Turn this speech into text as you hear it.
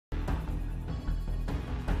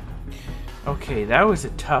Okay, that was a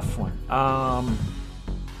tough one.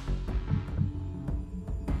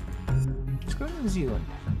 Let's go to New Zealand.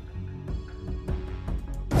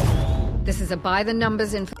 This is a by the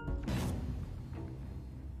numbers info.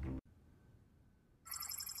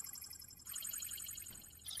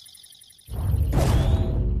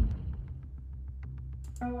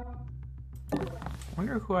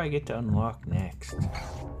 Wonder who I get to unlock next.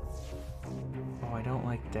 Oh, I don't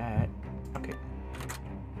like that. Okay.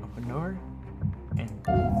 Open door. And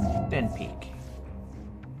then peek.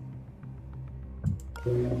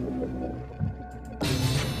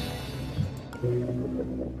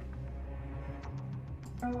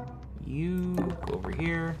 You go over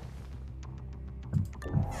here.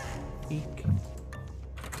 Peek.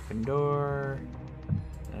 Open door.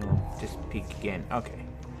 And we'll just peek again. Okay.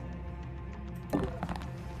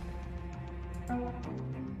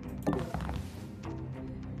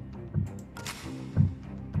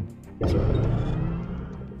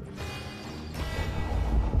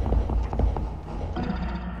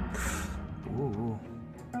 Ooh.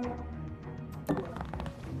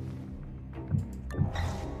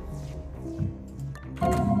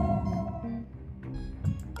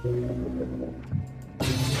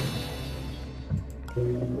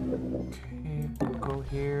 Okay, we'll go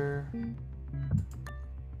here.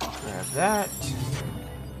 Grab that.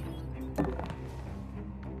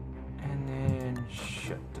 And then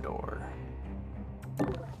shut the door.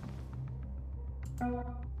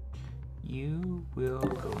 You will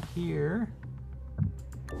go here.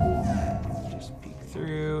 Just peek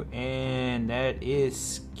through, and that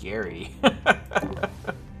is scary.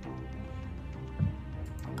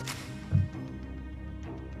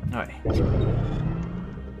 Alright.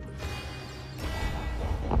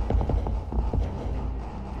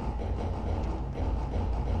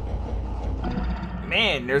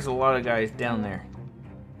 Man, there's a lot of guys down there.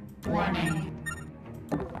 Warning.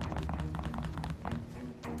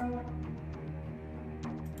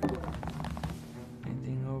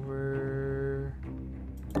 Anything over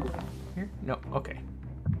here? No, okay.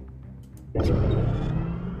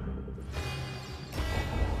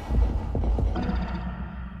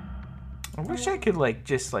 I wish I could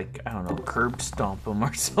just I don't know, curb stomp them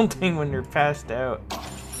or something when they're passed out.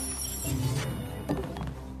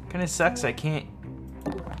 Kinda sucks I can't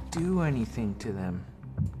do anything to them.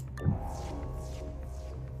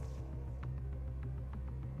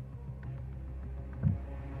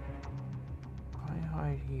 I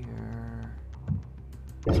hide here.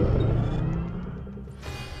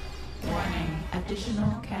 Warning.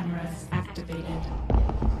 Additional cameras activated.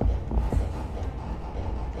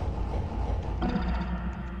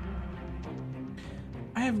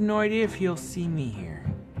 I have no idea if he'll see me here.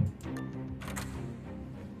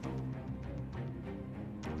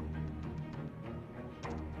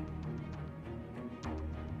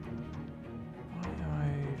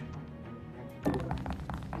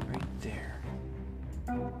 Right there.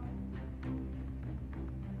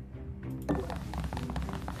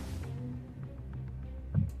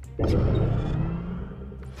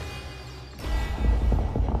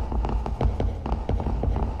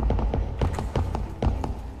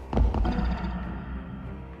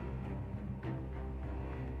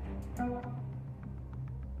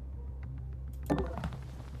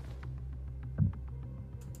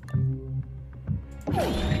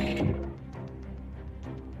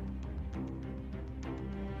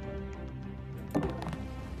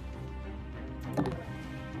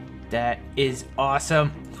 That is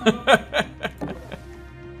awesome.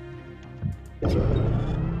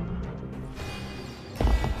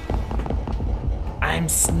 I'm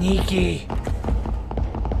sneaky.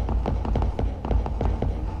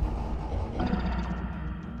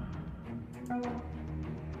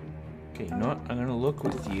 Okay, you know what? I'm gonna look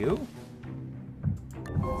with you.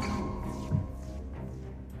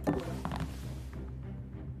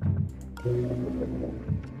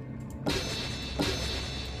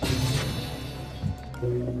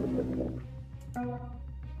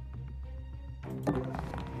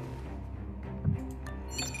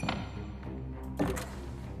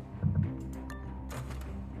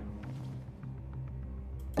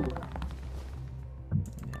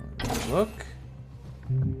 Look.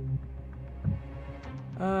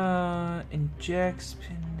 Injects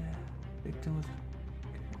pinned victim with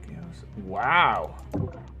chaos. Wow.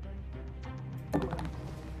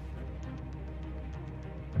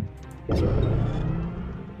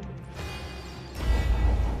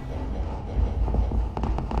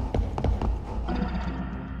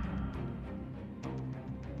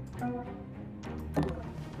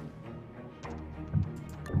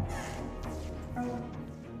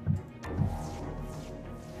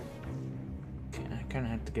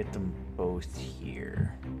 gonna have to get them both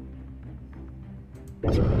here.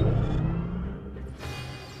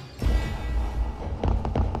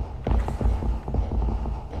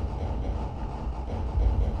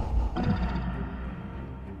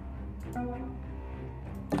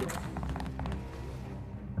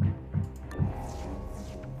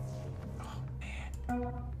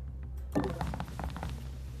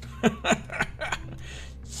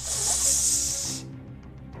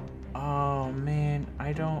 Oh man,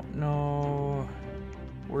 I don't know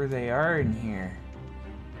where they are in here.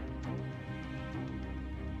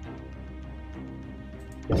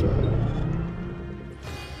 Warning,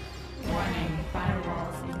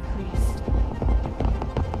 firewalls increased.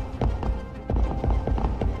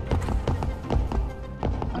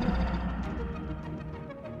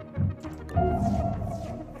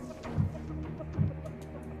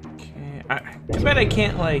 Okay, too bad I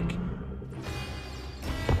can't like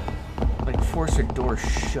force a door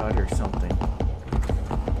shut or something.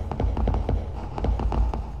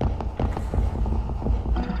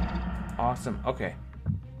 Awesome. Okay.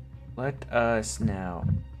 Let us now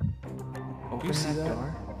open that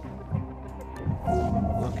door.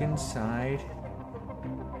 Look inside.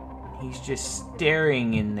 He's just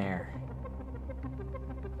staring in there.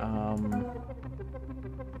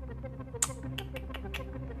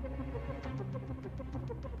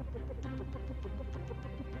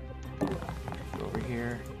 Over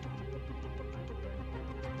here.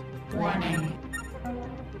 Warning.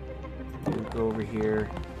 We'll go over here.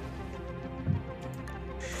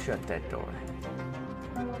 Shut that door.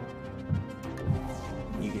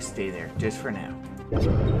 You can stay there just for now.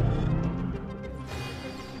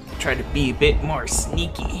 Try to be a bit more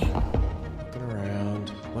sneaky. Look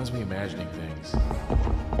around. Must be imagining things.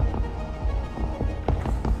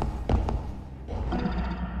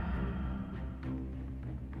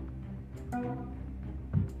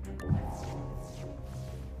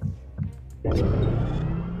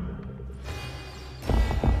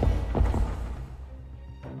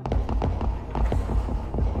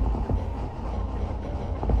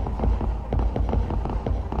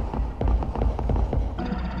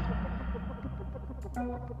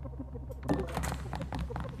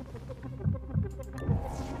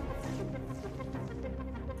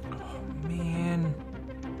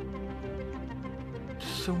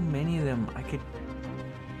 So many of them.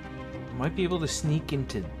 Might be able to sneak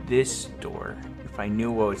into this door if I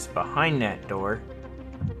knew what was behind that door.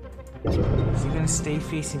 Is he gonna stay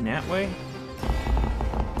facing that way?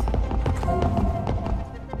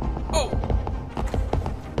 Oh!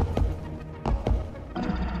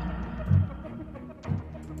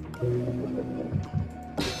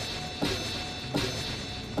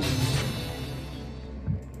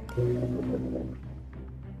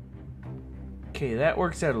 Okay, that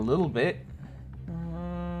works out a little bit.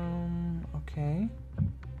 Okay.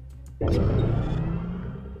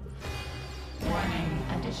 Warning,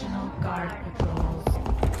 additional guard patrols.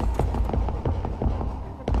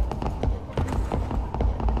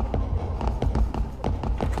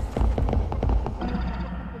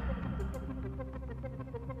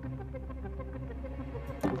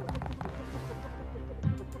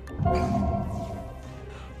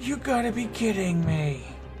 You gotta be kidding me.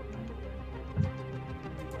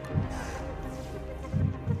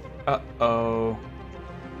 Uh-oh.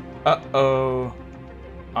 Uh-oh.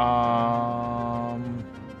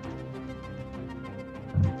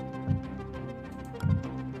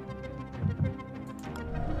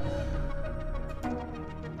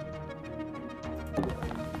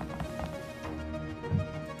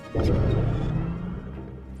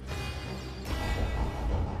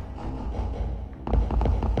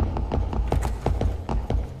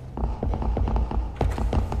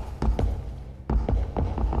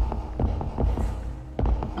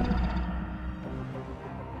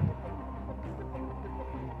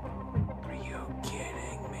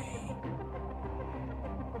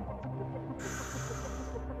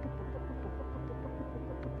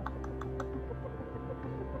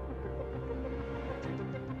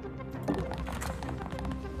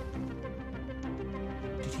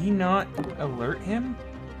 Did he not alert him?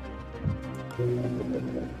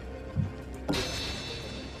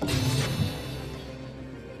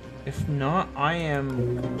 If not, I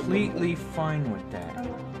am completely fine with that.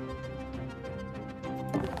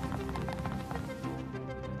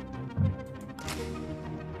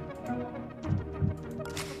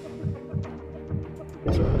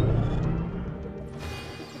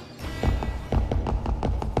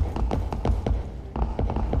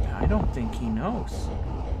 I don't think he knows.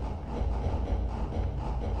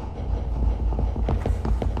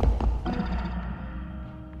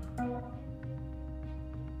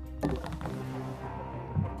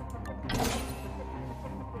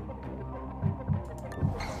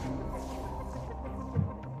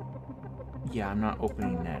 Yeah, I'm not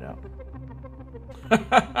opening that up.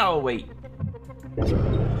 I'll wait.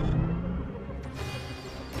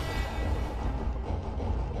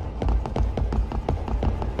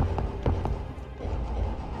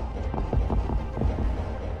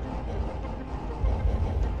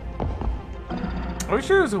 I wish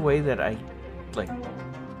there was a way that I, like,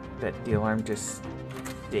 that the alarm just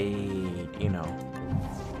stayed, you know,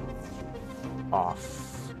 off.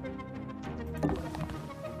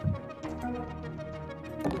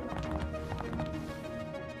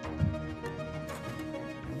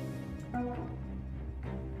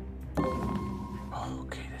 Oh,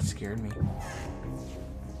 okay, that scared me.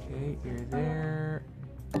 Okay, you're there.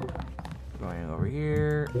 Going over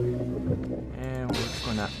here. And we're just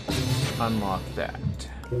gonna unlock that.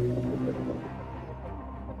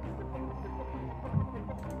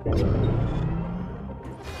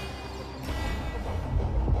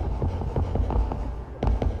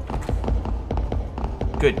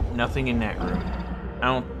 Good, nothing in that room. I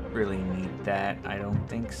don't really need that. I don't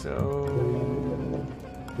think so.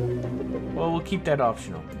 Well, we'll keep that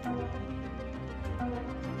option open.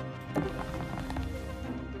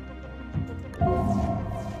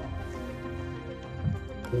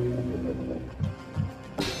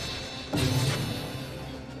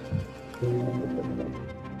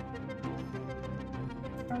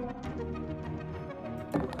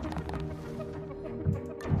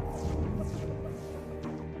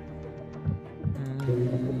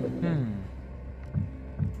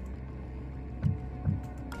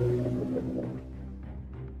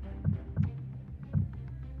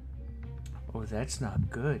 Oh, that's not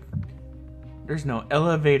good. There's no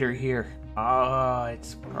elevator here. Ah,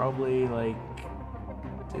 it's probably like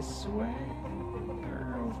this way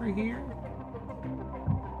or over here.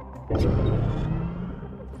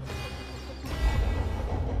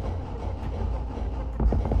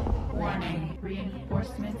 Warning,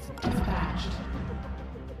 reinforcements dispatched.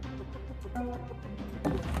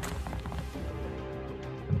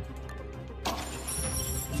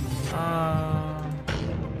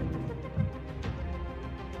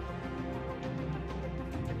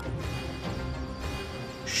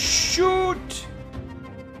 Shoot!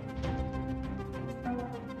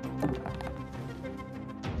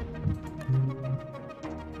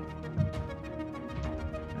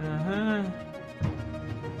 Uh-huh.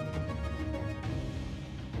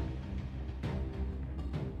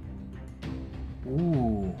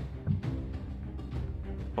 Ooh.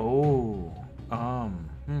 Oh.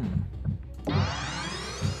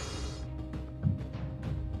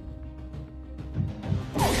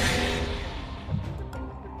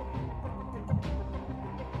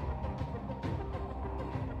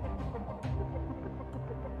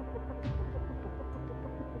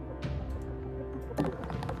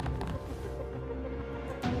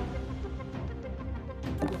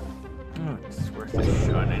 Oh, it's worth a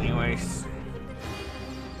shot anyways.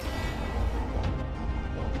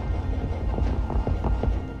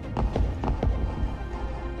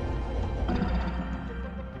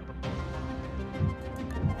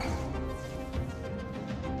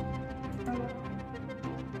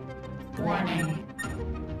 Warning.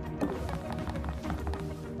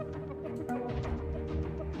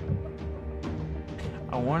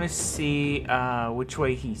 I want to see which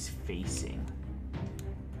way he's facing.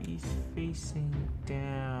 He's facing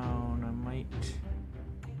down. I might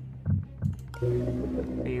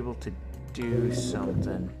be able to do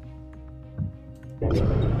something.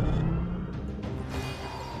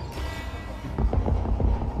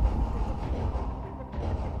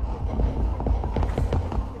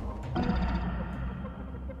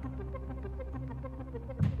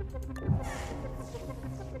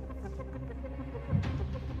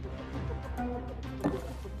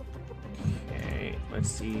 Okay, let's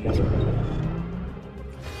see.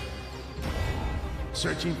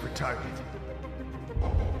 Searching for target.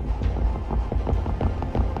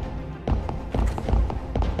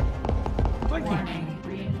 Like he Warning,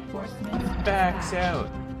 reinforcements backs dispatched. out.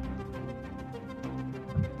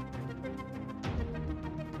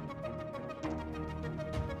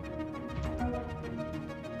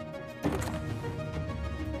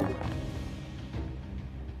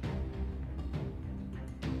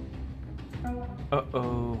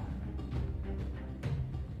 Uh-oh.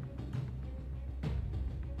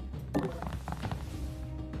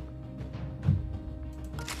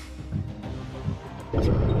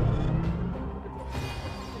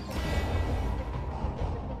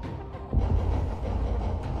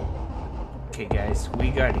 Okay, guys, we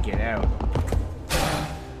gotta get out.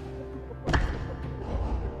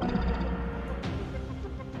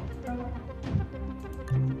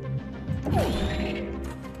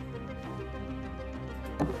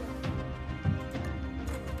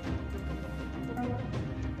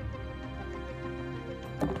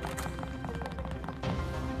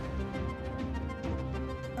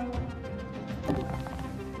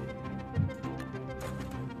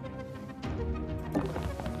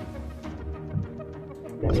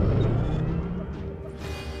 Too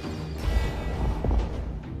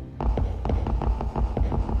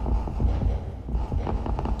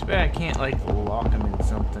bad I can't, like, lock him in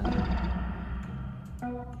something.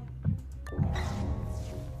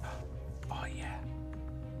 Oh, yeah.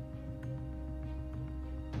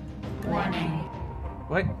 Warning.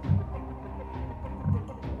 What?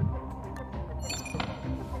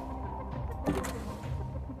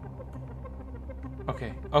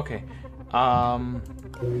 Okay, okay.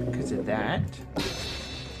 Because of that.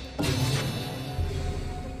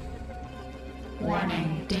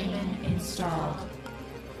 Warning. Daemon installed.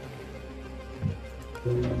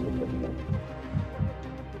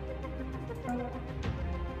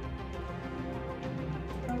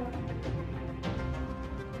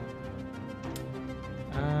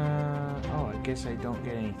 Oh, I guess I don't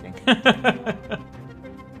get anything.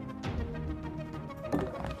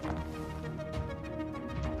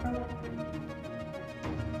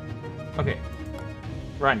 Okay.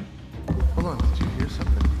 Run. Hold on, did you hear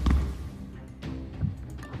something?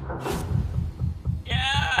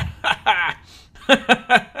 Yeah!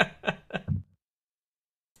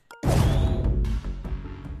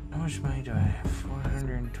 How much money do I have?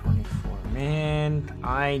 424. Man,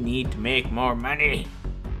 I need to make more money.